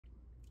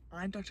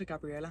I'm Dr.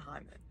 Gabriella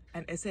Hyman,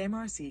 an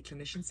SAMRC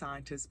clinician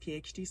scientist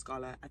PhD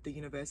scholar at the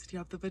University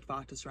of the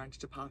Witwatersrand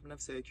Department of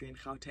Surgery in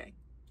Gauteng.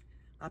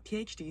 My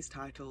PhD is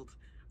titled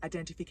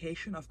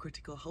Identification of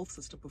Critical Health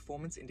System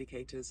Performance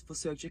Indicators for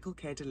Surgical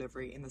Care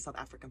Delivery in the South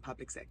African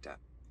Public Sector.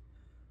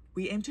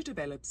 We aim to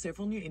develop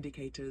several new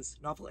indicators,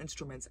 novel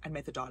instruments, and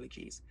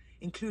methodologies,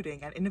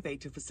 including an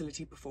innovative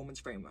facility performance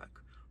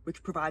framework,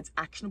 which provides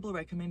actionable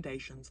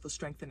recommendations for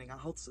strengthening our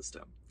health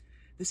system.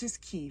 This is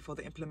key for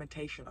the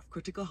implementation of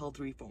critical health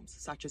reforms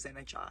such as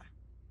NHI.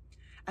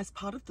 As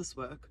part of this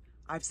work,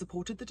 I've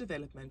supported the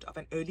development of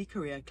an early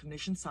career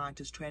clinician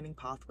scientist training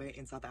pathway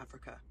in South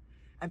Africa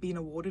and been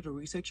awarded a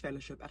research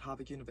fellowship at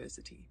Harvard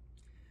University.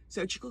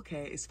 Surgical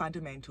care is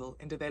fundamental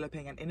in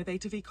developing an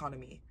innovative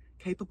economy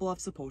capable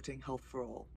of supporting health for all.